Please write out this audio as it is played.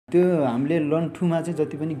त्यो हामीले लन्ठुमा चाहिँ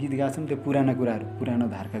जति पनि गीत गाछौँ त्यो पुराना कुराहरू पुरानो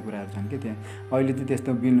धारका कुराहरू छन् कि त्यहाँ अहिले चाहिँ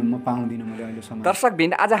त्यस्तो बिल्नु पाउँदिनँ मैले अहिलेसम्म।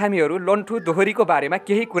 दर्शकबिन आज हामीहरू लन्ठु दोहोरीको बारेमा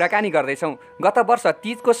केही कुराकानी गर्दैछौँ। गत वर्ष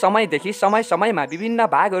तीजको समयदेखि समयमा विभिन्न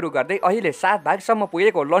भागहरू गर्दै अहिले 7 भागसम्म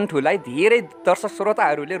पुगेको लन्ठुलाई धेरै दर्शक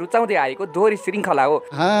श्रोताहरूले रुचाउँदै आएको दोहोरी श्रृङ्खला हो।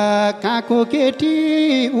 काको केटी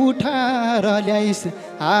उठाएर ल्याइस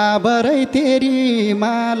आबरै तेरी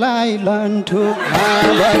मालाई लन्ठु।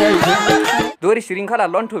 दोहोरी श्रृङ्खला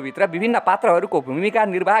लन्ठुभित्र विभिन्न पात्रहरूको भूमिका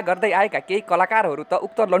निर्वाह गर्दै आएका केही कलाकारहरू त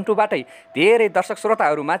उक्त लन्ठुबाटै धेरै दर्शक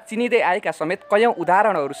श्रोताहरूमा चिनिँदै आएका समेत कयौँ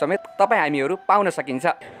उदाहरणहरू समेत तपाईँ हामीहरू पाउन सकिन्छ।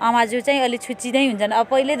 अमाजु चाहिँ अलि छुच्चिँदै हुन्छन्। अब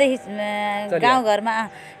पहिल्यैदेखि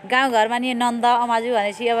गाउँघरमा नि नन्द अमाजु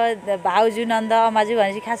भनेपछि अब भाउजू नन्द अमाजु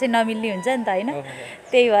भनेपछि खासै नमिल्ने हुन्छ नि त होइन।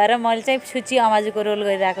 त्यही भएर मैले चाहिँ छुच्ची अमाजुको रोल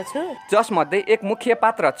गरिरहेको छु। जसमध्ये एक मुख्य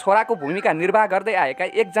पात्र छोराको भूमिका निर्वाह गर्दै आएका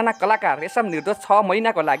एकजना कलाकार रेशम निर्दोष 6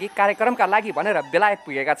 महिनाको लागि कार्यक्रमका लागि भनेर बेलायत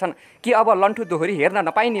पुगेका छन्। कि अब लन्ठु दोहोरी हेर्न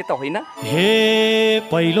नपाइने त होइन?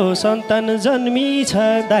 हे पहिलो सन्तान जन्मी छ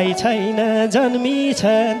दाइ छैन, जन्मी छ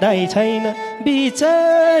दाइ छैन,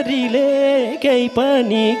 बिचारीले केही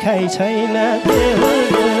पनि खाइ छैन।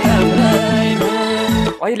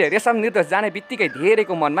 अहिले रेशम निर्दोष जाने बित्तिकै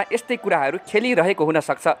धेरैको मनमा यस्तै कुराहरू खेलिरहेको हुन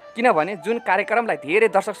सक्छ। किनभने जुन कार्यक्रमलाई धेरै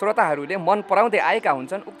दर्शक श्रोताहरूले मन पराउँदै आएका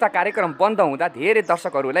हुन्छन् उक्त कार्यक्रम बन्द हुँदा धेरै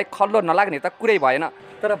दर्शकहरूलाई खल्लो नलाग्ने त कुरै भएन।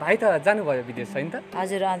 तर भाइ त जानुभयो विदेश छैन त?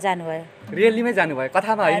 हजुर जानुभयो। रियलीमै जानुभयो,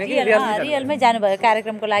 कथामा होइन कि? रियलमै जानुभयो।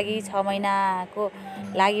 कार्यक्रमको लागि 6 महिनाको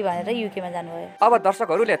लागि भनेर युकेमा जानुभयो। अब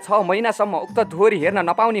दर्शकहरूले 6 महिनासम्म उक्त दोहोरी हेर्न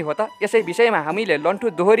नपाउने हो त? यसै विषयमा हामीले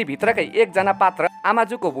लन्ठु दोहोरी भित्रकै एकजना पात्र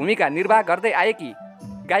आमाजुको भूमिका निर्वाह गर्दै आएकी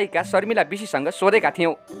गायिका शर्मिला बीसीसँग सोधेका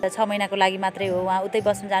थियौँ। 6 महिनाको लागि मात्रै हो, उहाँ उतै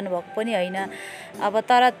बस्नु जानुभएको पनि होइन। अब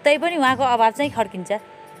तर त्यही पनि उहाँको अभाव चाहिँ खड्किन्छ।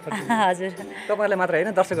 हजुर तपाईहरुलाई मात्र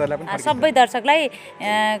हैन दर्शकहरुलाई पनि खड्किन्छ। सबै दर्शकलाई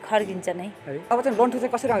खड्किन्छ नै। अब चाहिँ लन्ठु चाहिँ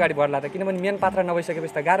कसरी अगाडि बढ्ला त? किनभने मेन पात्र नभइसकेपछि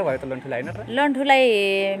त गाह्रो भयो त लन्ठुलाई हैन र? लन्ठुलाई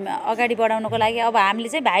अगाडि बढाउनको लागि अब हामीले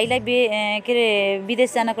चाहिँ भाइलाई के रे विदेश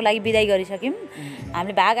जानको लागि बिदाई गरिसक्यौँ।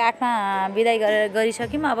 हामीले भाग 8 मा बिदाई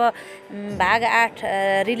गरिसक्यौँ। अब भाग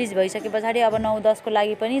 8 रिलिज भइसके पछाडि अब 9, 10 को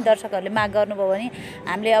लागि पनि दर्शकहरूले माग गर्नुभयो भने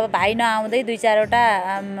हामीले अब भाइ नआउँदै 2-4 वटा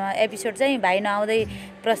एपिसोड चाहिँ भाइ नआउँदै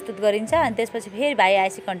प्रस्तुत गरिन्छ। अनि त्यसपछि फेरि भाइ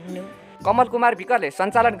आएपछि कन्टिन्यू। कमल कुमार विकले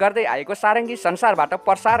सञ्चालन गर्दै आएको सारङ्गी संसारबाट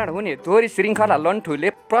प्रसारण हुने दोहोरी श्रृङ्खला लन्ठुले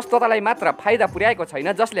प्रस्तोतालाई मात्र फाइदा पुर्याएको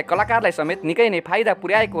छैन, जसले कलाकारलाई समेत निकै नै फाइदा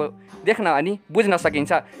पुर्याएको देख्न अनि बुझ्न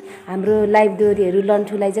सकिन्छ। हाम्रो लाइभ दोहोरीहरू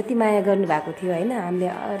लन्ठुलाई जति माया गर्नुभएको थियो होइन, हामीले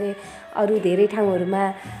अरू धेरै ठाउँहरूमा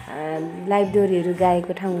लाइभ दोहोरीहरू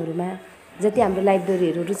गाएको ठाउँहरूमा जति हाम्रो लाइभ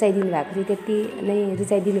दोहोरीहरू रुचाइदिनु भएको थियो त्यति नै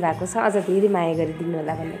रुचाइदिनु भएको छ। अझ धेरै माया गरिदिनु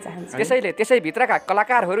होला भन्न चाहन्छु। त्यसैले त्यसैभित्रका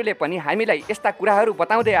कलाकारहरूले पनि हामीलाई यस्ता कुराहरू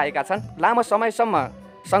बताउँदै आएका छन्। लामो समयसम्म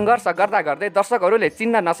सङ्घर्ष गर्दै दर्शकहरूले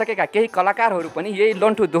चिन्न नसकेका केही कलाकारहरू पनि यही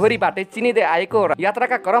लन्ठु दोहोरीबाटै चिनिँदै आएको र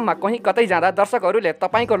यात्राका क्रममा कहीँ कतै जाँदा दर्शकहरूले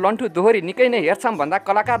तपाईँको लन्ठु दोहोरी निकै नै हेर्छौँ भन्दा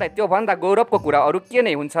कलाकारलाई त्योभन्दा गौरवको कुरा अरू के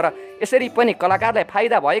नै हुन्छ र? यसरी पनि कलाकारलाई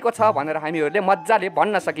फाइदा भएको छ भनेर हामीहरूले मजाले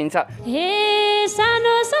भन्न सकिन्छ। हे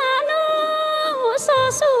सानो सानो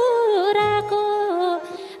ससुराको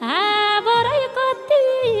आबरै कति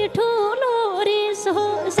ठुलो रिस हो।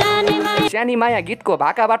 सानी माया गीतको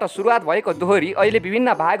भाकाबाट सुरुवात भएको दोहोरी अहिले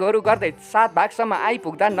विभिन्न भागहरू गर्दै 7 भागसम्म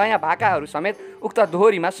आइपुग्दा नयाँ भाकाहरू समेत उक्त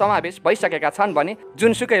दोहोरीमा समावेश भइसकेका छन् भने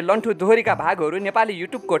जुनसुकै लन्ठु दोहोरीका भागहरू नेपाली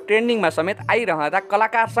युट्युबको ट्रेन्डिङमा समेत आइरहँदा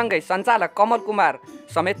कलाकारसँगै सञ्चालक कमल कुमार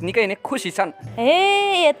समेत निकै नै खुसी छन्।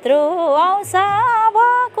 हे यत्रो आउँछ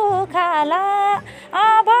अबको खाला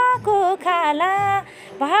अबको खाला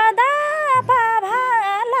भादा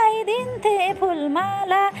पाभालाई दिन्थे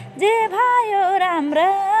फुलमाला जे भयो राम्रै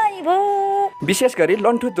भो। विशेष गरी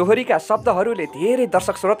लन्ठु दोहोरीका शब्दहरूले धेरै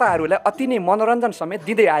दर्शक श्रोताहरूलाई अति नै मनोरञ्जन समेत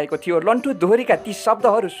दिँदै आएको थियो। लन्ठु दोहोरीका ती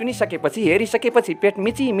शब्दहरू सुनिसकेपछि हेरिसकेपछि पेट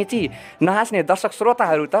मिची नहाँस्ने दर्शक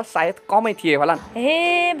श्रोताहरू त सायद कमै थिए होलान्।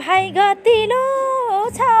 हे भाइ गतिलो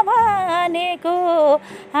छ भनेको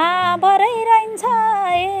बरै रहन्छ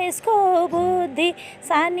यसको बुद्धि,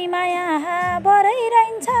 सानी माया बरै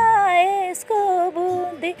रहन्छ यसको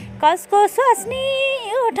बुद्धि, कसको सोच्नी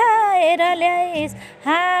उठाएर ल्याइस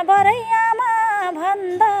बरै आमा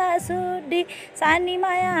भन्दा सुड्डी, सानी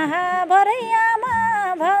माया बरै आमा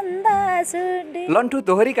भन्दा सुड्डी। लन्ठु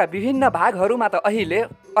दोहोरीका विभिन्न भागहरूमा त अहिले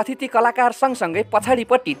अतिथि कलाकार सँगसँगै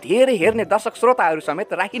पछाडिपट्टि धेरै हेर्ने दर्शक श्रोताहरू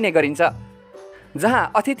समेत राखिने गरिन्छ,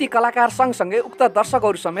 जहाँ अतिथि कलाकार सँगसँगै उक्त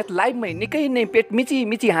दर्शकहरू समेत लाइभमै निकै नै पेट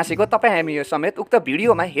मिची हाँसेको तपाईँ हामी समेत उक्त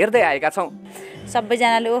भिडियोमा हेर्दै आएका छौँ।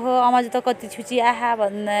 सबैजनाले ओहो अमाजु त कति छुची आहा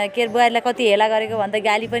के बुहारीलाई कति हेला गरेको भन्दा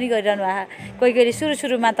गाली पनि गरिरहनु आहा कोही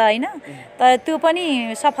सुरुमा त होइन तर त्यो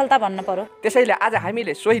पनि सफलता भन्न पर्यो। त्यसैले आज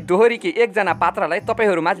हामीले सोही दोहोरीकी एकजना पात्रलाई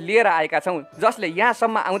तपाईँहरूमा लिएर आएका छौँ जसले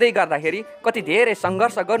यहाँसम्म आउँदै गर्दाखेरि कति धेरै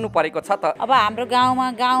सङ्घर्ष गर्नु परेको छ त। अब हाम्रो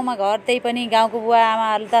गाउँमा घर त्यही पनि गाउँको बुवा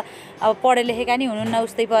आमाहरू त अब पढे लेखेका नि हुनुहुन्न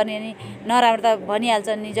उस्तै पर्ने नि नराम्रो त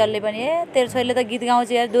भनिहाल्छन् नि जसले पनि तेरो छोरीले त गीत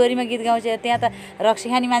गाउँछ यार दोहोरीमा गीत गाउँछ त्यहाँ त रक्सी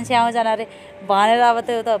खाने मान्छे आउँछन् अरे भनेर अब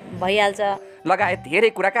त्यो त भइहाल्छ लगायत धेरै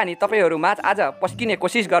कुराकानी तपाईँहरूमा आज पस्किने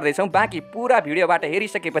कोसिस गर्दैछौँ। बाँकी पुरा भिडियोबाट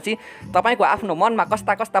हेरिसकेपछि तपाईँको आफ्नो मनमा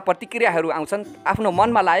कस्ता कस्ता प्रतिक्रियाहरू आउँछन् आफ्नो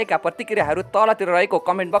मनमा लागेका प्रतिक्रियाहरू तलतिर रहेको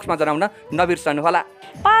कमेन्ट बक्समा जनाउन नबिर्सनुहोला।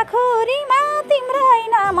 पाखुरीमा तिम्रै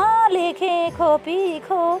नाम लेखे खोपी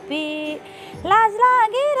खोपी लाज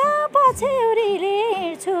लागेर पछ्यौरीले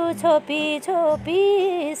छु छोपी छोपी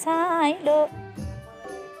साइलो।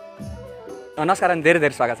 नमस्कार अनि धेरै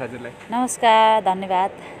धेरै स्वागत छ हजुरलाई। नमस्कार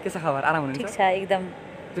धन्यवाद। के छ खबर आराम हुनुहुन्छ? ठिक छ एकदम।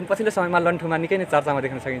 जुन पछिल्लो समयमा लन्ठुमा निकै नै चर्चामा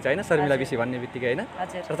देख्न सकिन्छ होइन शर्मिला बिसी भन्ने बित्तिकै होइन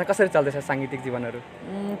र कसरी चल्दैछ साङ्गीतिक जीवनहरू?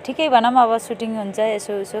 ठिकै भनौँ अब सुटिङ हुन्छ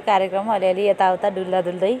यसो कार्यक्रम अलिअलि यताउता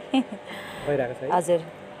डुल्दै भइरहेको छ हजुर।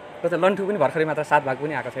 र त लन्ठु पनि भर्खरै मात्र 7 भाग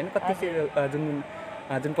पनि आएको छैन कति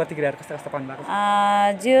जुन प्रतिक्रियाहरू कस्ता पाउनु भएको छ?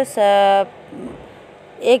 जियोस्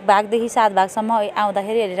 1 भागदेखि 7 भागसम्म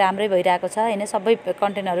आउँदाखेरि राम्रै भइरहेको छ होइन सबै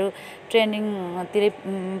कन्टेन्टहरू ट्रेन्डिङतिरै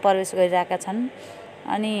प्रवेश गरिरहेका छन्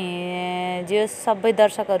अनि जो सबै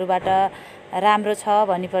दर्शकहरूबाट राम्रो छ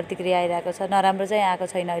भन्ने प्रतिक्रिया आइरहेको छ नराम्रो चाहिँ आएको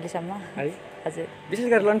छैन अहिलेसम्म है हजुर। विशेष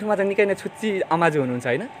गरी लन्ठुमा चाहिँ निकै नै छुच्ची अमाजु हुनुहुन्छ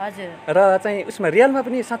होइन हजुर र चाहिँ उसमा रियलमा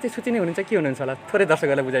पनि साँच्चै छुच्ची नै हुनुहुन्छ के हुनुहुन्छ होला थोरै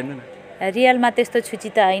दर्शकहरूलाई बुझाइदिनु न। रियलमा त्यस्तो छुच्ची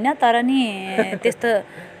त होइन तर नि त्यस्तो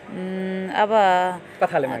अब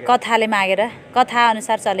कथाले मागेर कथा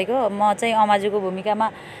अनुसार चलेको म चाहिँ अमाजुको भूमिकामा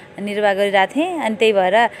निर्वाह गरिरहेको थिएँ अनि त्यही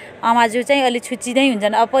भएर अमाजु चाहिँ अलिक छुच्ची नै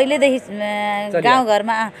हुन्छन्। अब पहिल्यैदेखि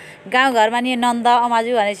गाउँघरमा नि नन्द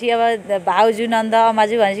अमाजु भनेपछि अब भाउजू नन्द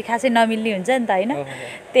अमाजु भनेपछि खासै नमिल्ने हुन्छ नि त होइन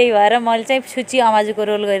त्यही भएर मैले चाहिँ छुच्ची अमाजुको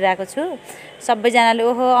रोल गरिरहेको छु। सबैजनाले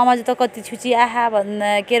ओहो अमाजु त कति छुच्ची आहा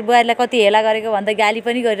के बुहारीलाई कति हेला गरेको भन्दा गाली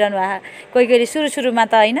पनि गरिरहनु आहा कोही सुरुमा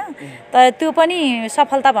त होइन तर त्यो पनि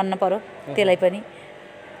सफलता भन्न पर्यो त्यसलाई पनि।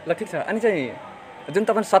 ल ठिक छ अनि चाहिँ जुन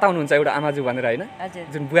तपाईँ सताउनुहुन्छ एउटा आमाजु भनेर होइन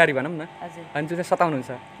जुन बुहारी भनौँ न अनि जुन चाहिँ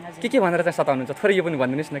सताउनुहुन्छ के भनेर चाहिँ सताउनुहुन्छ थोरै यो पनि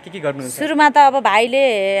भनिदिनुहोस् न के गर्नुहुन्छ? सुरुमा त अब भाइले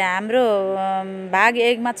हाम्रो भाग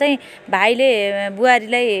 1 मा चाहिँ भाइले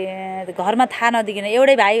बुहारीलाई घरमा थाहा नदिकिन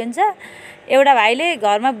एउटै भाइ हुन्छ एउटा भाइले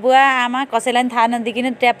घरमा बुवा आमा कसैलाई पनि थाहा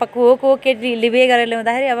नदिकिन ट्याप्पा को केटीले बिहे गरेर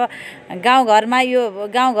ल्याउँदाखेरि अब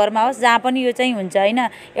गाउँघरमा होस् जहाँ पनि यो चाहिँ हुन्छ होइन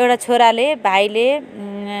एउटा छोराले भाइले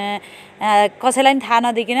कसैलाई पनि थाहा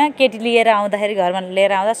नदिकिन केटी लिएर आउँदाखेरि घरमा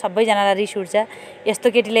लिएर आउँदा सबैजनालाई रिस उठ्छ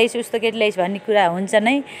यस्तो केटी ल्याइस् उस्तो केटी ल्याइस् भन्ने कुरा हुन्छ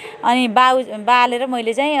नै। अनि बाले र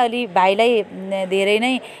मैले चाहिँ अलि भाइलाई धेरै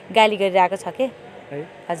नै गाली गरिरहेको छ के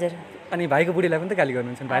हजुर। अनि भाइको बुढीलाई पनि त गाली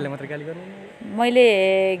गर्नुहुन्छ भाइलाई मात्र गाली गर्नु? मैले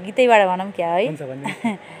गीतैबाट भनौँ क्या है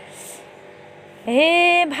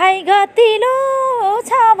हे भाइ गतिलो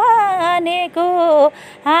छ भनेको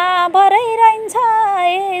बरै रहन्छ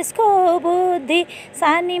यसको बुद्धि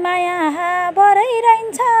सानी माया बरै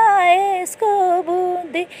रहन्छ यसको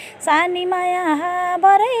बुद्धि सानी माया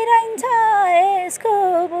बरै रहन्छ यसको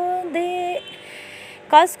बुद्धि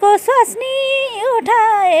कसको स्वास्नी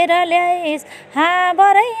उठाएर ल्याइस्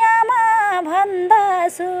बरै आमा भन्दा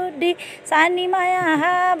सुड्डी सानी माया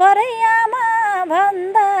बरै आमा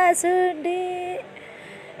भन्दा सुड्डी।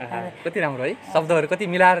 कति राम्रो है शब्दहरू कति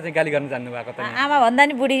मिलाएर चाहिँ गाली गर्न जान्नु भएको त आमा भन्दा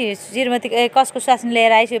नि बुढी श्रीमती कसको स्वास्नी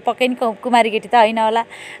लिएर आइस पक्कै नि कुमारी केटी त होइन होला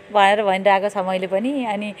भनेर भनिरहेको छ मैले पनि।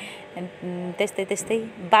 अनि त्यस्तै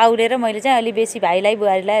बाउले र मैले चाहिँ अलि बेसी भाइलाई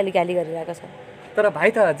बुहारीलाई अलि गाली गरिरहेको छ। तर भाइ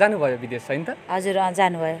त जानुभयो विदेश होइन त? हजुर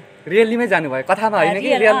जानुभयो रियलीमै जानुभयो कथामा होइन कि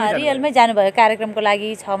रियलमै जानुभयो कार्यक्रमको लागि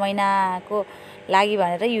 6 महिनाको लागि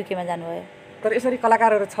भनेर युकेमा जानुभयो। तर यसरी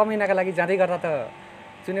कलाकारहरू 6 महिनाका लागि जाँदै गर्दा त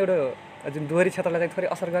जुन एउटा जुन दोहोरी क्षेत्रलाई चाहिँ थोरै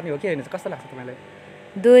असर गर्ने हो कि होइन कस्तो लाग्छ तपाईँलाई?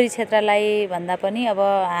 दोहोरी क्षेत्रलाई भन्दा पनि अब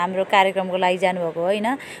हाम्रो कार्यक्रमको लागि जानुभएको होइन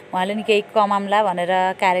उहाँले नि केही कमाम्ला भनेर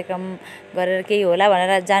कार्यक्रम गरेर केही होला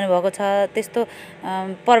भनेर जानुभएको छ त्यस्तो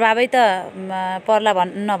प्रभावै त पर्ला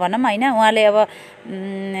नभनौँ होइन। उहाँले अब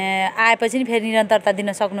आएपछि नि फेरि निरन्तरता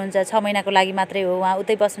दिन सक्नुहुन्छ 6 महिनाको लागि मात्रै हो उहाँ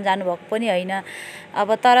उतै बस्न जानुभएको पनि होइन अब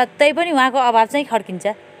तर त्यही पनि उहाँको अभाव चाहिँ खड्किन्छ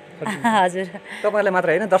हजुर। तपाईँलाई मात्र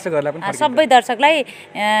होइन दर्शकहरूलाई पनि सबै दर्शकलाई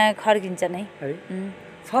खड्किन्छ नै।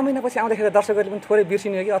 6 महिनापछि आउँदाखेरि दर्शकहरूले पनि थोरै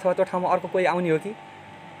बिर्सिने हो कि अथवा त्यो ठाउँमा अर्को कोही आउने हो कि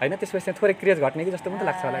होइन त्यसपछि चाहिँ थोरै क्रेज घट्ने कि जस्तो पनि त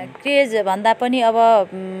लाग्छ होला? क्रेज भन्दा पनि अब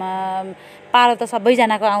पालो त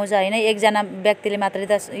सबैजनाको आउँछ होइन एकजना व्यक्तिले मात्रै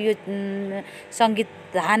त यो सङ्गीत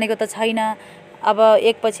हानेको त छैन अब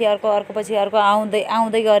एकपछि अर्को अर्कोपछि अर्को आउँदै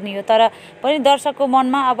आउँदै गर्ने हो। तर पनि दर्शकको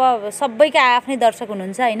मनमा अब सबैका आफ्नै दर्शक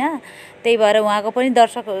हुनुहुन्छ होइन, त्यही भएर उहाँको पनि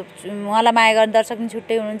दर्शक, उहाँलाई माया गर्ने दर्शक पनि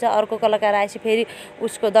छुट्टै हुनुहुन्छ, अर्को कलाकार आएपछि फेरि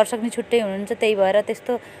उसको दर्शक पनि छुट्टै हुनुहुन्छ। त्यही भएर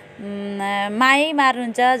त्यस्तो मायै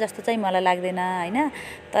मार्नुहुन्छ जस्तो चाहिँ मलाई लाग्दैन होइन।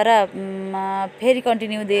 तर फेरि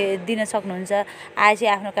कन्टिन्यू दिन सक्नुहुन्छ, आएपछि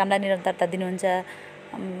आफ्नो कामलाई निरन्तरता दिनुहुन्छ।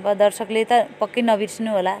 दर्शकले त पक्कै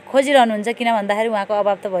नबिर्सिनु होला, खोजिरहनुहुन्छ, किन भन्दाखेरि उहाँको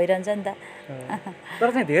अभाव त भइरहन्छ नि त।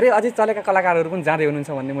 तर चाहिँ धेरै अझै चलेका कलाकारहरू पनि जाँदै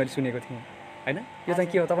हुनुहुन्छ भन्ने मैले सुनेको थिएँ होइन, यो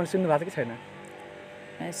चाहिँ के हो तपाईँले सुन्नु भएको कि छैन?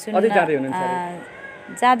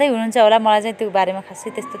 जाँदै हुनुहुन्छ होला, मलाई चाहिँ त्यो बारेमा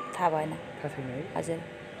खासै त्यस्तो थाहा भएन।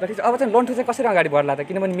 हजुर। ल ठिक छ, अब चाहिँ लन्ठु चाहिँ कसरी अगाडि बढ्ला त?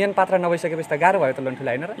 किनभने मेन पात्र नभइसकेपछि त गाह्रो भयो त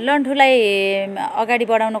लन्ठुलाई होइन र? लन्ठुलाई अगाडि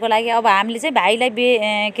बढाउनको लागि अब हामीले चाहिँ भाइलाई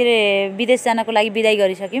के अरे विदेश जानको लागि बिदाई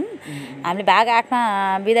गरिसक्यौँ। हामीले भाग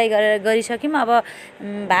 8मा बिदाई गरिसक्यौँ। अब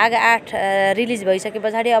भाग 8 रिलिज भइसके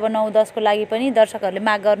पछाडि अब 9-10को लागि पनि दर्शकहरूले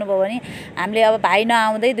माग गर्नुभयो भने हामीले अब भाइ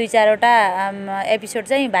नआउँदै 2-4वटा एपिसोड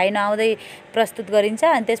चाहिँ भाइ नआउँदै प्रस्तुत गरिन्छ।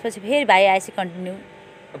 अनि त्यसपछि फेरि भाइ आएपछि कन्टिन्यू।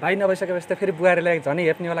 भाइ नभइसकेपछि त फेरि बुहारीलाई झनै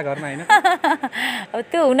हेप्नेवाला घरमा होइन? अब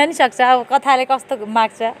त्यो हुन नि सक्छ, अब कथाले कस्तो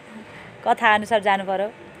माग्छ कथा अनुसार जानु पर्यो।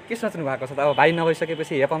 के सोच्नु भएको छ त अब भाइ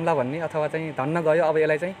नभइसकेपछि हेपम्ला भन्ने, अथवा चाहिँ धन्न गयो अब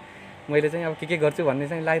यसलाई चाहिँ मैले चाहिँ अब के गर्छु भन्ने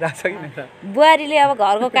चाहिँ लागिरहेको छ कि? बुहारीले अब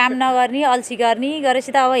घरको काम नगर्ने, अल्छी गर्ने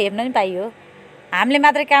गरेपछि त अब हेप्न नि पाइयो। हामीले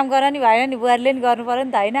मात्रै काम गर्न नि भएन नि, बुहारीले नि गर्नु पर्यो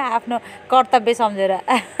नि त होइन, आफ्नो कर्तव्य सम्झेर।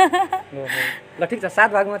 ल ठिक छ, 7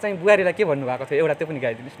 भागमा चाहिँ बुहारीलाई के भन्नुभएको थियो एउटा त्यो पनि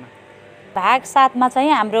गाइदिनुहोस् न। भाग 7मा चाहिँ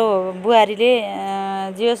हाम्रो बुहारीले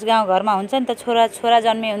जे होस् गाउँघरमा हुन्छ नि त, छोरा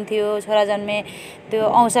जन्मे हुन्थ्यो, छोरा जन्मे त्यो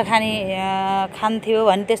औँसा खान्थ्यो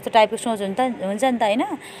भन्ने त्यस्तो टाइपको सोच हुन्छ नि त होइन।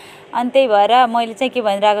 अनि त्यही भएर मैले चाहिँ के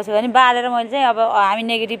भनिरहेको छु भने बालेर मैले चाहिँ अब हामी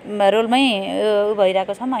नेगेटिभ रोलमै उ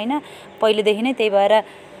भइरहेको छौँ होइन पहिलेदेखि नै। त्यही भएर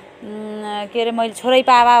के अरे मैले छोरै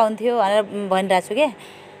पावा हुन्थ्यो भनेर भनिरहेको छु क्या।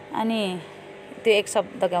 अनि त्यो एक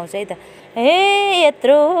शब्द गाउँछ है त, हे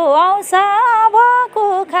यत्रो औँसा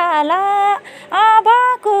भएको खाला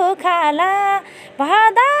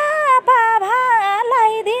भादा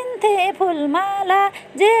पाभालाई दिन्थे फुलमाला,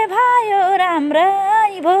 जे भयो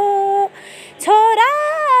राम्रै भो, छोरा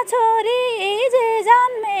छोरी जे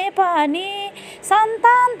जन्मे पनि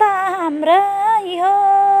सन्तान त हाम्रै हो,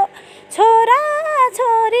 छोरा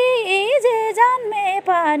छोरी जे जन्मे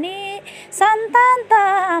पनि सन्तान त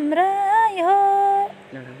हाम्रै हो।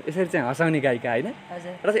 यसरी चाहिँ हँसाउने गायिका होइन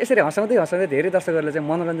र यसरी हँसाउँदै हँसाउँदै धेरै दर्शकहरूले चाहिँ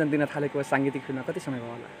मनोरञ्जन दिन थालेको साङ्गीतिक फिल्ममा कति समय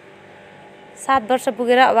भयो होला? 7 वर्ष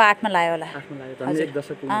पुगेर अब 8मा लाग्यो होला। 8मा लाग्यो, झन् 1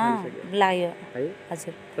 दशक पुग्न लाग्यो है।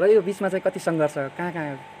 हजुर। र यो बिचमा चाहिँ कति सङ्घर्ष, कहाँ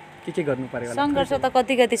के गर्नु पर्यो होला? सङ्घर्ष त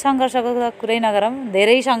कति सङ्घर्षको त कुरै नगरौँ,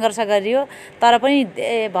 धेरै सङ्घर्ष गरियो तर पनि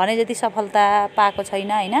भने जति सफलता पाएको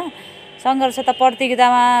छैन होइन। सङ्घर्ष त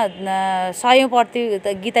प्रतियोगितामा 100औं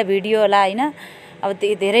प्रतियोगिता भिडियो होला होइन। अब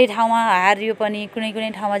धेरै ठाउँमा हारियो पनि,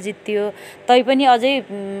 कुनै ठाउँमा जित्यो, तैपनि अझै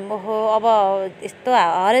ओहो अब यस्तो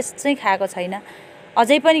हरेस चाहिँ खाएको छैन,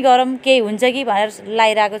 अझै पनि गरौँ केही हुन्छ कि भनेर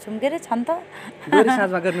लागिरहेको छौँ। के अरे छन् त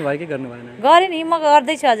साँझमा गर्नुभयो कि गर्नु भएन? गरेँ नि, म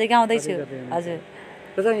गर्दैछु, अझै गाउँदैछु। हजुर।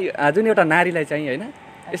 र चाहिँ जुन एउटा नारीलाई चाहिँ होइन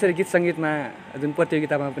यसरी गीत सङ्गीतमा जुन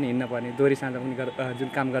प्रतियोगितामा पनि हिँड्न पर्ने, दोहोरी साँझ पनि जुन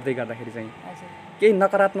काम गर्दाखेरि चाहिँ केही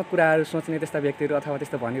नकारात्मक कुराहरू सोच्ने त्यस्ता व्यक्तिहरू अथवा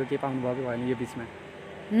त्यस्तो भनेको केही पाउनुभयो कि भएन यो बिचमा?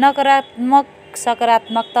 नकारात्मक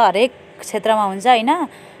सकारात्मक त हरेक क्षेत्रमा हुन्छ होइन।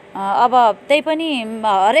 अब त्यही पनि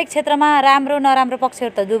हरेक क्षेत्रमा राम्रो नराम्रो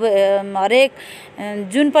पक्षहरू त हरेक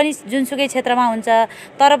जुनसुकै क्षेत्रमा हुन्छ।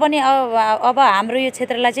 तर पनि अब हाम्रो यो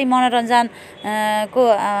क्षेत्रलाई चाहिँ मनोरञ्जन को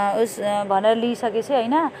उस भनेर लिइसकेपछि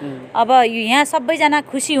होइन। अब यहाँ सबैजना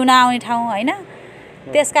खुसी हुन आउने ठाउँ होइन,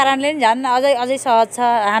 त्यस कारणले नि झन् अझै सहज छ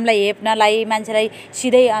हामीलाई हेप्नलाई, मान्छेलाई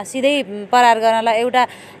सिधै परार गर्नलाई। एउटा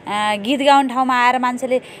गीत गाउने ठाउँमा आएर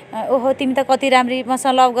मान्छेले ओहो तिमी त कति राम्री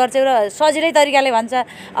मसँग लभ गर्छौ र सजिलै तरिकाले भन्छ।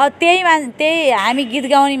 त्यही हामी गीत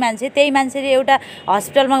गाउने मान्छे, त्यही मान्छेले एउटा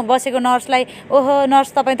हस्पिटलमा बसेको नर्सलाई ओहो नर्स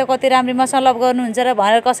तपाईँ त कति राम्री मसँग लभ गर्नुहुन्छ र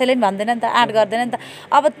भनेर कसैले पनि भन्दैन नि त, आँट गर्दैन नि त।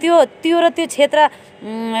 अब त्यो र त्यो क्षेत्र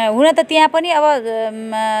हुन त त्यहाँ पनि अब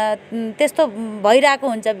त्यस्तो भइरहेको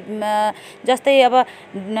हुन्छ। जस्तै अब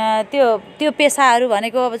त्यो पेसाहरू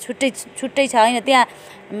भनेको अब छुट्टै छ होइन। त्यहाँ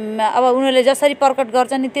अब उनीहरूले जसरी प्रकट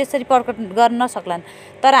गर्छन् नि त्यसरी प्रकट गर्न नसक्लान्।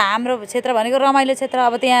 तर हाम्रो क्षेत्र भनेको रमाइलो क्षेत्र।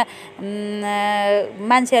 अब त्यहाँ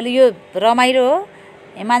मान्छेहरूले यो रमाइलो हो,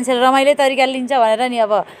 मान्छेले रमाइलो तरिकाले लिन्छ भनेर नि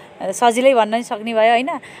अब सजिलै भन्न नि सक्ने भयो होइन।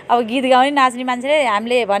 अब गीत गाउने नाच्ने मान्छेले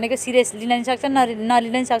हामीले भनेको सिरियस लिन नि सक्छन्,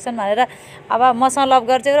 नलिन नि सक्छन् भनेर अब मसँग लभ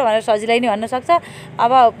गर्छौ र भनेर सजिलै नै भन्न सक्छ।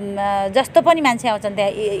 अब जस्तो पनि मान्छे आउँछन्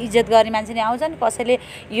त्यहाँ, इज्जत गर्ने मान्छे नै आउँछन्, कसैले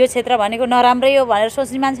यो क्षेत्र भनेको नराम्रै हो भनेर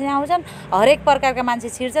सोच्ने मान्छे नै आउँछन्, हरेक प्रकारका मान्छे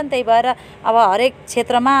छिर्छन्। त्यही भएर अब हरेक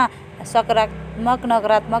क्षेत्रमा सकारात्मक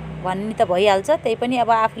नकारात्मक भन्ने त भइहाल्छ, त्यही पनि अब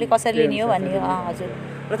आफूले कसरी लिने हो भन्ने हो। हजुर।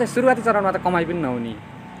 र चाहिँ सुरुवाती चरणमा त कमाइ पनि नहुने,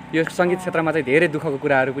 यो सङ्गीत क्षेत्रमा चाहिँ धेरै दुःखको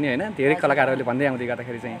कुराहरू पनि होइन, धेरै कलाकारहरूले भन्दै आउँदै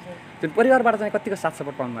गर्दाखेरि चाहिँ जुन परिवारबाट चाहिँ कतिको साथ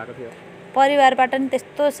सपोर्ट पाउनु भएको थियो? परिवारबाट नि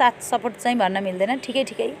त्यस्तो साथ सपोर्ट चाहिँ भन्न मिल्दैन, ठिकै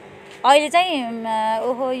ठिकै। अहिले चाहिँ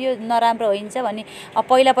ओहो यो नराम्रो होइन्छ भन्ने,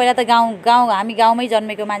 पहिला त हामी गाउँमै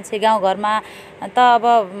जन्मेको मान्छे, गाउँघरमा त अब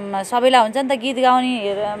सबैलाई हुन्छ नि त गीत गाउने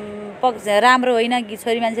पक्ष राम्रो होइन,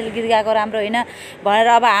 छोरी मान्छेले गीत गाएको राम्रो होइन भनेर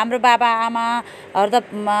अब हाम्रो बाबा आमाहरू त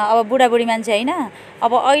अब बुढाबुढी मान्छे होइन।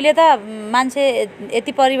 अब अहिले त मान्छे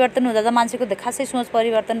यति परिवर्तन हुँदा त मान्छेको खासै सोच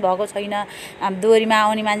परिवर्तन भएको छैन। दोहोरीमा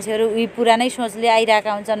आउने मान्छेहरू उही पुरानै सोचले आइरहेका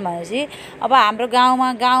हुन्छन् भनेपछि अब हाम्रो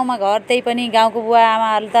गाउँमा घर, त्यही पनि गाउँको बुवा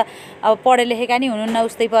आमाहरूले त अब पढे लेखेका नि हुनुहुन्न,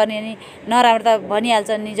 उस्तै पर्ने नि नराम्रो त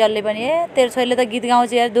भनिहाल्छन् नि जसले पनि, तेरो छोरीले त गीत गाउँछ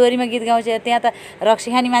यार, दोहोरीमा गीत गाउँछ यार, त्यहाँ त रक्सी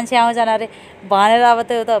खाने मान्छे आउँछन् अरे भनेर अब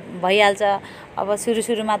त्यो त भइहाल्छ। अब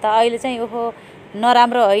सुरुमा त अहिले चाहिँ ओहो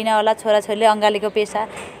नराम्रो होइन होला छोराछोरीले अँगालेको पेसा,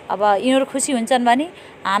 अब यिनीहरू खुसी हुन्छन् भने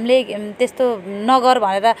हामीले त्यस्तो नगर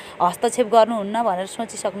भनेर हस्तक्षेप गर्नुहुन्न भनेर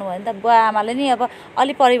सोचिसक्नु भयो नि त। बुवा आमाले नि अब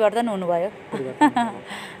अलि परिवर्तन हुनुभयो।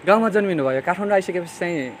 गाउँमा जन्मिनु भयो, काठमाडौँ आइसकेपछि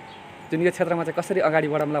चाहिँ जुन यो क्षेत्रमा चाहिँ कसरी अगाडि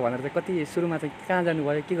बढाउँला भनेर चाहिँ कति सुरुमा चाहिँ कहाँ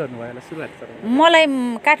जानुभयो, के गर्नुभयो होला सुरुवात?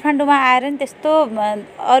 मलाई काठमाडौँमा आएर नि त्यस्तो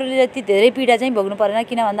अरूले जति धेरै पीडा चाहिँ भोग्नु परेन,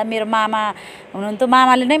 किन भन्दा मेरो मामा हुनुहुन्थ्यो,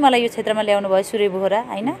 मामाले नै मलाई यो क्षेत्रमा ल्याउनु भयो, सूर्य बोहरा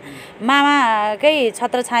होइन। मामाकै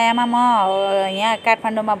छत्रछायामा म यहाँ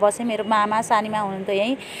काठमाडौँमा बसेँ, मेरो मामा सानीमा हुनुहुन्थ्यो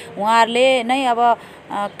यहीँ, उहाँहरूले नै अब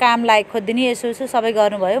कामलाई खोजिदिने यसो सबै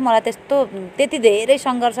गर्नुभयो। मलाई त्यति धेरै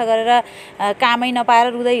सङ्घर्ष गरेर कामै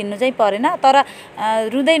नपाएर रुँदै हिँड्नु चाहिँ परेन, तर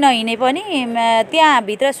रुँदै नहिँडे पनि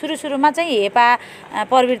त्यहाँभित्र सुरुमा चाहिँ हेपा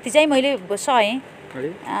प्रवृत्ति चाहिँ मैले सहेँ।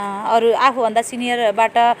 अरू आफूभन्दा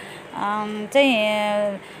सिनियरबाट चाहिँ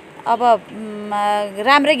अब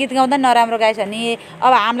राम्रै गीत गाउँदा नराम्रो गाएछ भने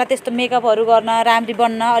अब हामीलाई त्यस्तो मेकअपहरू गर्न राम्री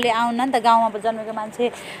बन्न अलि आउन नि त, गाउँमा जन्मेको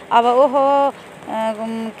मान्छे अब ओहो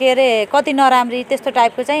के अरे कति नराम्री त्यस्तो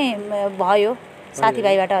टाइपको चाहिँ भयो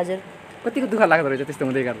साथीभाइबाट। हजुर। कतिको दुःख लाग्दो रहेछ त्यस्तो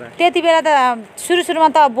हुँदै गर्दा? त्यति बेला त सुरुमा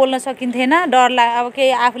त अब बोल्न सकिन्थेन, डर अब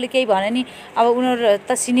केही आफूले केही भने नि अब उनीहरू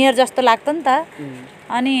त सिनियर जस्तो लाग्थ्यो नि त,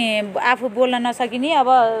 अनि आफू बोल्न नसकिने अब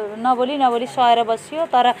नबोली सहेर बसियो।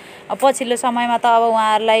 तर पछिल्लो समयमा त अब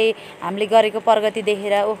उहाँहरूलाई हामीले गरेको प्रगति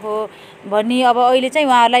देखेर ओहो भन्ने अब अहिले चाहिँ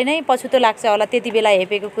उहाँहरूलाई नै पछुतो लाग्छ होला त्यति बेला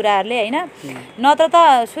हेपेको कुराहरूले होइन। नत्र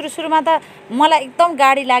त सुरुमा त मलाई एकदम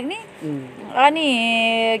गाडी लाग्ने, अनि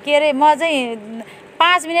के अरे म चाहिँ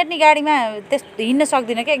 5 मिनट नि गाडीमा त्यस्तो हिँड्न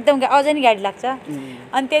सक्दिनँ क्या, एकदम अझै नि गाडी लाग्छ।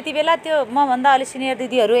 अनि त्यति बेला त्यो मभन्दा अलिक सिनियर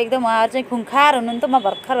दिदीहरू एकदम उहाँहरू चाहिँ खुङखार हुनुहुन्थ्यो, म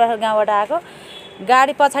भर्खर गाउँबाट आएको,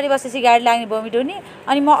 गाडी पछाडि बसेपछि गाडी लाग्ने भोमिट हुने,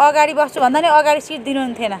 अनि म अगाडि बस्छु भन्दा नि अगाडि सिट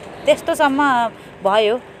दिनुहुन्थेन, त्यस्तोसम्म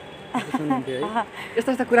भयो।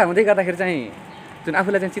 यस्ता कुरा हुँदै गर्दाखेरि चाहिँ जुन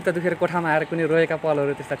आफूलाई चाहिँ चित्त दुखेर कोठामा आएर कुनै रोएका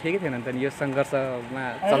पलहरू त्यस्ता ठिकै थिएन नि त यो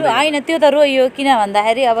सङ्घर्षमा? होइन, त्यो त रोइयो, किन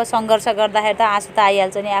भन्दाखेरि अब सङ्घर्ष गर्दाखेरि त आँसु त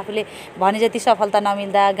आइहाल्छ नि, आफूले भने जति सफलता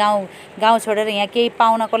नमिल्दा गाउँ छोडेर यहाँ केही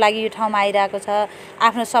पाउनको लागि यो ठाउँमा आइरहेको छ,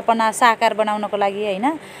 आफ्नो सपना साकार बनाउनको लागि होइन।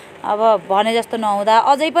 अब भने जस्तो नहुँदा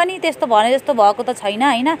अझै पनि त्यस्तो भने जस्तो भएको त छैन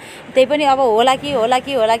होइन, त्यही पनि अब होला कि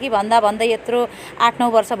भन्दै यत्रो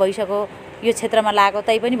 8-9 वर्ष भइसक्यो यो क्षेत्रमा लागेको,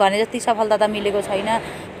 तै पनि भने जति सफलता त मिलेको छैन,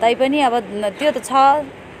 तै पनि अब त्यो त छ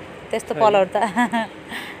त्यस्तो पलहरू त।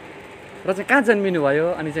 र चाहिँ कहाँ जन्मिनु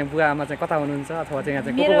भयो, अनि चाहिँ बुवा आमा चाहिँ कता हुनुहुन्छ, अथवा चाहिँ यहाँ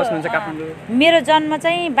चाहिँ को बस्नुहुन्छ काठमाडौँ? मेरो जन्म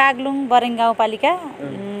चाहिँ बागलुङ बरेङ गाउँपालिका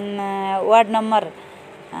वार्ड नम्बर,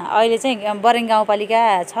 अहिले चाहिँ बरेङ गाउँपालिका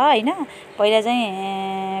छ होइन, पहिला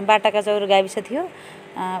चाहिँ बाटाका चौर गाविस थियो,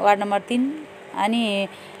 वार्ड नम्बर 3, अनि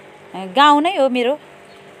गाउँ नै हो मेरो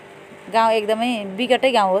गाउँ, एकदमै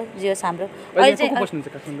विकटै गाउँ हो जियोस् हाम्रो। अहिले चाहिँ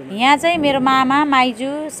यहाँ चाहिँ मेरो मामा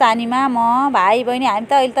माइजू सानीमा म भाइ बहिनी, हामी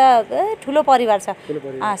त अहिले त ठुलो परिवार छ,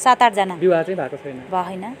 7-8 जना। विवाह चाहिँ भएको छैन?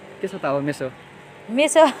 भएन। त्यसो त अब मेसो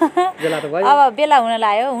अब बेला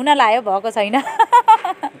हुन लायो भएको छैन।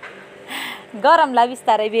 गरमलाई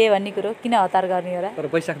बिस्तारै बिहे भन्ने कुरो किन हतार गर्ने होला।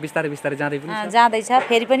 तर वैशाख बिस्तारै जाँदैछ,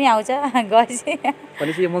 फेरि पनि आउँछ गएपछि।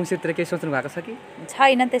 भनेपछि यो मङ्सिरतिर केही सोच्नु भएको छ कि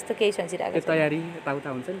छैन? त्यस्तो केही सोचिरहेको छ, तयारी यताउता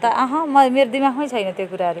हुन्छ नि त? मेरो दिमागमै छैन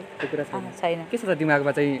त्यो कुराहरू, छैन। के छ त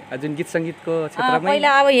दिमागमा चाहिँ जुन गीत सङ्गीतको क्षेत्रमा?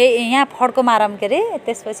 पहिला अब यहाँ फड्को मारौँ के अरे,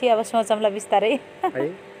 त्यसपछि अब सोचौँला बिस्तारै।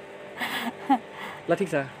 ल ठिक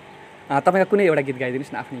छ, तपाईँको कुनै एउटा गीत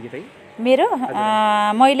गाइदिनुहोस् न, आफ्नो गीत है। मेरो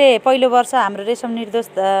मैले पहिलो वर्ष हाम्रो रेशम निर्दोष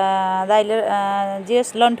दाइले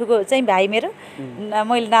जेस लन्ठुको चाहिँ भाइ मेरो,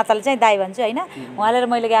 मैले नाताले चाहिँ दाइ भन्छु होइन, उहाँले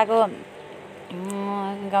मैले गाएको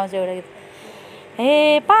गाउँछु एउटा गीत।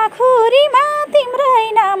 हे पाखुरीमा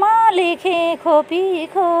तिम्रै नाम लेखे खोपी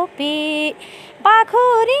खोपी,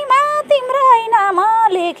 पाखुरीमा तिम्रै नाम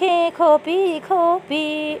लेखे खोपी खोपी,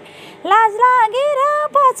 लाज लागेर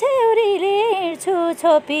पछ्यौरीले छु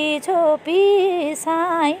छोपी छोपी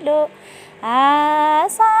साइलो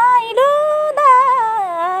साइलो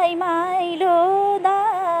दाइ माइलो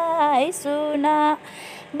दाइ सुन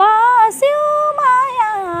बस्यो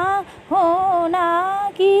माया हुन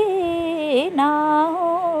कि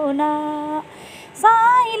नहुन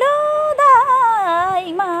साइलो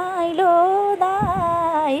दाइ माइलो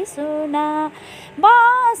दाइ सुन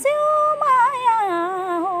बस्यो माया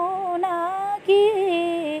हुन कि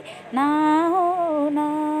नहुन।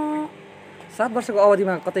 7 वर्षको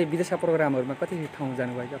अवधिमा कतै विदेशका प्रोग्रामहरूमा कति ठाउँ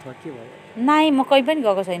जानुभयो कि अथवा के भयो? नाइ म कहीँ पनि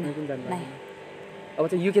गएको छैन। अब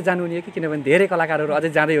चाहिँ युके जानु हुने कि किनभने धेरै कलाकारहरू अझै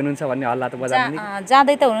जाँदै हुनुहुन्छ भन्ने हल्ला त बजारमा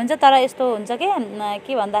जाँदै त हुनुहुन्छ तर यस्तो हुन्छ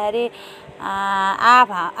के भन्दाखेरि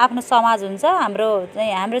आफ्नो समाज हुन्छ हाम्रो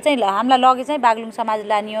चाहिँ हामीलाई लगे चाहिँ बागलुङ समाजले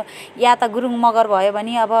लाने हो या त गुरुङ मगर भयो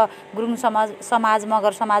भने अब गुरुङ समाज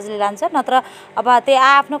मगर समाजले लान्छ नत्र अब त्यही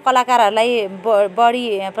आफ्नो कलाकारहरूलाई बढी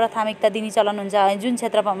प्राथमिकता दिने चलन हुन्छ जुन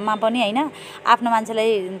क्षेत्रमा पनि होइन आफ्नो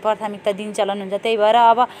मान्छेलाई प्राथमिकता दिने चलन हुन्छ। त्यही भएर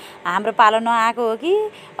अब हाम्रो पालो नआएको हो कि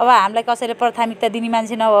अब हामीलाई कसैले प्राथमिकता दिने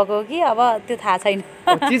मान्छे नभएको हो कि अब त्यो थाहा छैन।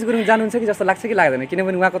 चिज गुरुङ जानुहुन्छ कि जस्तो लाग्छ कि लाग्दैन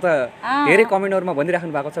किनभने उहाँको त धेरै कमेन्टहरूमा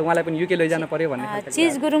भनिराख्नु भएको छ उहाँलाई पनि युके लैजान पर्यो भन्ने।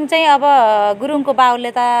 चिज गुरुङ चाहिँ अब गुरुङको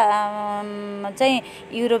बाउले त चाहिँ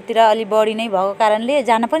युरोपतिर अलि बढी नै भएको कारणले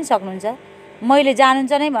जान पनि सक्नुहुन्छ। मैले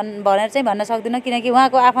जानुहुन्छ नै भनेर चाहिँ भन्न सक्दिनँ किनकि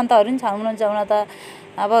उहाँको आफन्तहरू पनि हुनुहुन्छ हुन त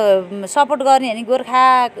अब सपोर्ट गर्ने होइन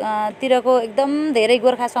गोर्खातिरको एकदम धेरै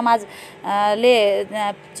गोर्खा समाजले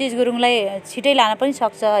चिज गुरुङलाई छिटै लान पनि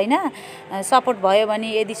सक्छ होइन सपोर्ट भयो भने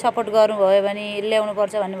यदि सपोर्ट गर्नुभयो भने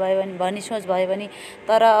ल्याउनुपर्छ भन्ने सोच भयो भने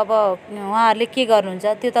तर अब उहाँहरूले के गर्नुहुन्छ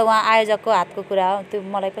त्यो त उहाँ आयोजकको हातको कुरा हो त्यो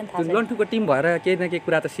मलाई पनि थाहा छ। लन्ठुको टिम भएर केही न केही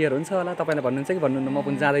कुरा त सेयर हुन्छ होला तपाईँलाई भन्नुहुन्छ कि भन्नुहुन्न म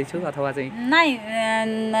पनि जाँदैछु अथवा चाहिँ नाइ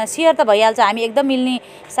सेयर त भइहाल्छ हामी एकदम मिल्ने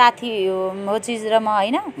साथी हो चिज र म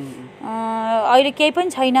होइन अहिले केही पनि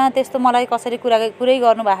छैन त्यस्तो मलाई कसरी कुरै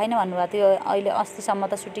गर्नु भएको छैन भन्नुभएको थियो अहिले अस्तिसम्म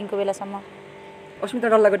त सुटिङको बेलासम्म। अस्मिता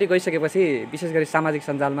डल्लागटी गइसकेपछि विशेष गरी सामाजिक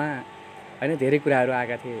सञ्जालमा होइन धेरै कुराहरू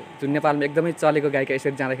आएका थिए जुन नेपालमा एकदमै चलेको गायिका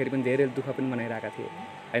यसरी जाँदाखेरि पनि धेरै दुःख पनि मनाइरहेका थिए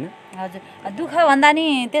होइन। हजुर दुःख भन्दा नि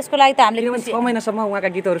त्यसको लागि त हामीले 6 महिनासम्म उहाँका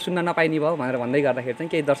गीतहरू सुन्न नपाइने भयो भनेर भन्दै गर्दाखेरि चाहिँ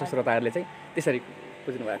केही दर्शक श्रोताहरूले चाहिँ त्यसरी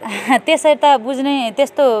बुझ्नु भएको त्यसरी त बुझ्ने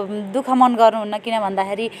त्यस्तो दुःख मन गर्नुहुन्न किन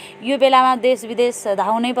भन्दाखेरि यो बेलामा देश विदेश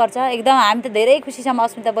धाउनै पर्छ एकदम हामी त धेरै खुसी छौँ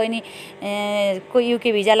अस्मिता बहिनी को युके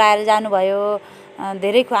भिजा लाएर जानुभयो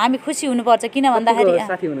धेरै हामी खुसी हुनुपर्छ किन भन्दाखेरि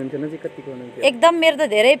साथी हुनुहुन्थ्यो नजिक कतिको हुनुहुन्थ्यो एकदम मेरो त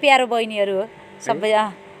धेरै प्यारो बहिनीहरू हो सबै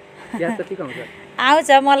आउँछ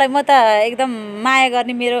मलाई म त एकदम माया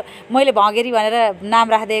गर्ने मैले भँगेरी भनेर नाम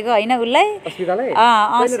राखिदिएको होइन उसलाई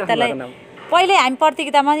अस्मितालाई पहिले हामी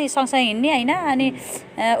प्रतियोगितामा नि सँगसँगै हिँड्ने होइन अनि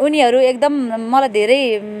उनीहरू एकदम मलाई धेरै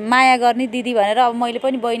माया गर्ने दिदी भनेर अब मैले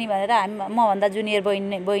पनि बहिनी भनेर हामी मभन्दा जुनियर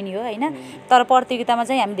बहिनी हो होइन तर प्रतियोगितामा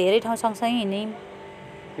चाहिँ हामी धेरै ठाउँ सँगसँगै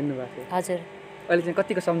हिँड्यौँ। हजुर अहिले चाहिँ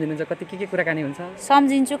कतिको सम्झिनुहुन्छ कति के कुराकानी हुन्छ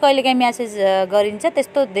सम्झिन्छु कहिलेकाहीँ म्यासेज गरिन्छ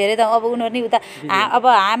त्यस्तो धेरै त अब उनीहरू नि उता अब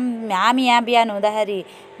हामी यहाँ बिहान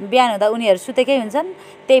हुँदा उनीहरू सुतेकै हुन्छन्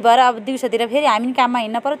त्यही भएर अब दिउँसोतिर फेरि हामी नि काममा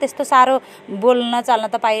हिँड्न पर्यो त्यस्तो साह्रो बोल्न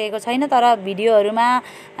चाल्न त पाइएको छैन तर भिडियोहरूमा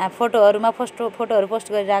फोटोहरू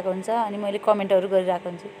पोस्ट गरिरहेको हुन्छ अनि मैले कमेन्टहरू गरिरहेको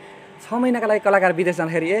हुन्छु। 6 महिनाका लागि कलाकार विदेश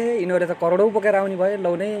जाँदाखेरि यिनीहरूले त करोडौँ बोकेर आउने भयो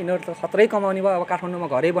लौ नै यिनीहरू त खत्रै कमाउने भयो अब काठमाडौँमा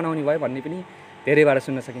घरै बनाउने भयो भन्ने पनि धेरैबाट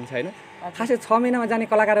सुन्न सकिन्छ होइन। खासै 6 महिनामा जाने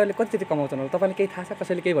कलाकारहरूले कति कमाउँछन् होला तपाईँलाई केही थाहा छ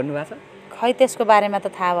कसैले केही भन्नुभएको छ? खै त्यसको बारेमा त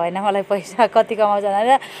थाहा भएन मलाई पैसा कति कमाउँछन्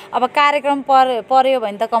र अब कार्यक्रम पर्यो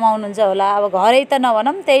भने त कमाउनुहुन्छ होला अब घरै त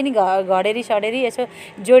नभनौँ त्यही नि घडेरी सडेरी यसो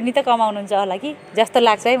जोड्नी त कमाउनुहुन्छ होला कि जस्तो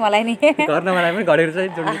लाग्छ है मलाई नि। घर नबनाए पनि घडेरी चाहिँ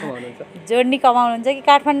जोड्नी कमाउनुहुन्छ कि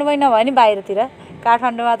काठमाडौँमै नभए नि बाहिरतिर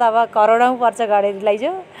काठमाडौँमा त अब करोडौँ पर्छ घडेरीलाई जो।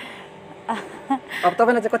 अब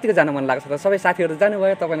तपाईँलाई चाहिँ कतिको जान मन लाग्छ त सबै साथीहरू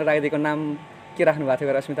जानुभयो तपाईँलाई राखिदिएको नाम के राख्नु भएको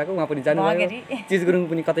थियो अस्मिताको उहाँ पनि जानुभयो चिज गुरुङ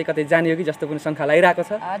पनि कतै कतै जाने हो कि जस्तो पनि शङ्का लागिरहेको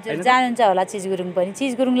छ। हजुर जानुहुन्छ होला चिज गुरुङ पनि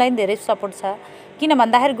चिज गुरुङलाई पनि धेरै सपोर्ट छ किन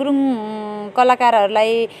भन्दाखेरि गुरुङ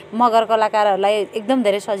कलाकारहरूलाई मगर कलाकारहरूलाई एकदम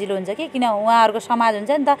धेरै सजिलो हुन्छ कि किन उहाँहरूको समाज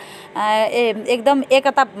हुन्छ नि त एकदम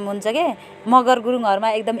एकता हुन्छ कि मगर गुरुङहरूमा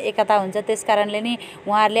एकदम एकता हुन्छ त्यस कारणले नि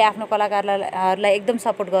उहाँहरूले आफ्नो कलाकारहरूलाई एकदम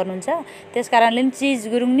सपोर्ट गर्नुहुन्छ त्यस कारणले नि चिज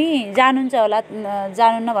गुरुङ नि जानुहुन्छ होला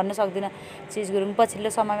जानुहुन्न भन्न सक्दिनँ। चिज गुरुङ पछिल्लो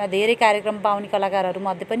समयमा धेरै कार्यक्रम पाउने कलाकारहरू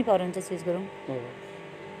मध्ये पनि पर्नुहुन्छ चिज गुरुङ।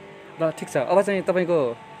 ल ठिक छ अब चाहिँ तपाईँको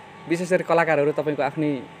विशेष गरी कलाकारहरू तपाईँको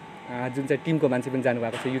आफ्नै जुन चाहिँ टिमको मान्छे पनि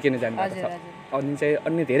जानुभएको छ युके नै जानुभएको छ अनि चाहिँ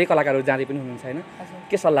अन्य धेरै कलाकारहरू जाँदै पनि हुनुहुन्छ होइन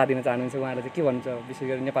के सल्लाह दिन चाहनुहुन्छ उहाँले चाहिँ के भन्नुहुन्छ विशेष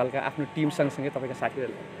गरी नेपालका आफ्नो टिम सँगसँगै तपाईँका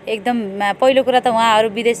साथीहरूलाई एकदम पहिलो कुरा त उहाँहरू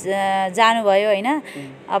विदेश जानुभयो होइन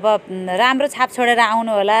अब राम्रो छाप छोडेर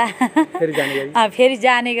आउनु होला फेरि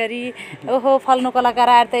जाने गरी ओहो फल्नु कलाकार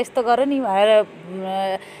आएर त यस्तो गर नि भनेर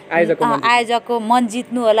आयोजकको मन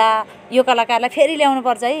जित्नु होला यो कलाकारलाई फेरि ल्याउनु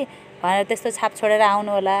पर्छ है भनेर त्यस्तो छाप छोडेर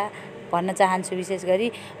आउनु होला भन्न चाहन्छु विशेष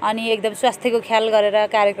गरी अनि एकदम स्वास्थ्यको ख्याल गरेर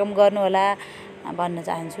कार्यक्रम गर्नु होला भन्न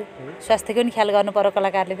चाहन्छु स्वास्थ्यको नि ख्याल गर्नु पर्यो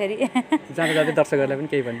कलाकारले फेरि जाँदा जाँदै दर्शकहरूलाई पनि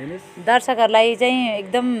केही भनिदिनुहोस् दर्शकहरूलाई चाहिँ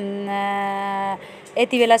एकदम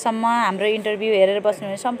यति बेलासम्म हाम्रो इन्टरभ्यू हेरेर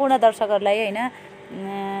बस्नुहुने सम्पूर्ण दर्शकहरूलाई होइन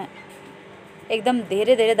एकदम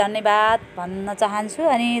धेरै धेरै धन्यवाद भन्न चाहन्छु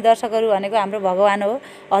अनि दर्शकहरू भनेको हाम्रो भगवान हो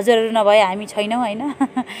हजुरहरू नभए हामी छैनौँ होइन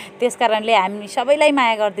त्यस कारणले हामी सबैलाई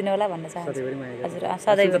माया गरिदिनु होला भन्न चाहन्छु हजुर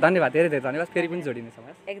सधैँ धन्यवाद धेरै धेरै धन्यवाद फेरि पनि जोडिने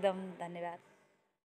समय एकदम धन्यवाद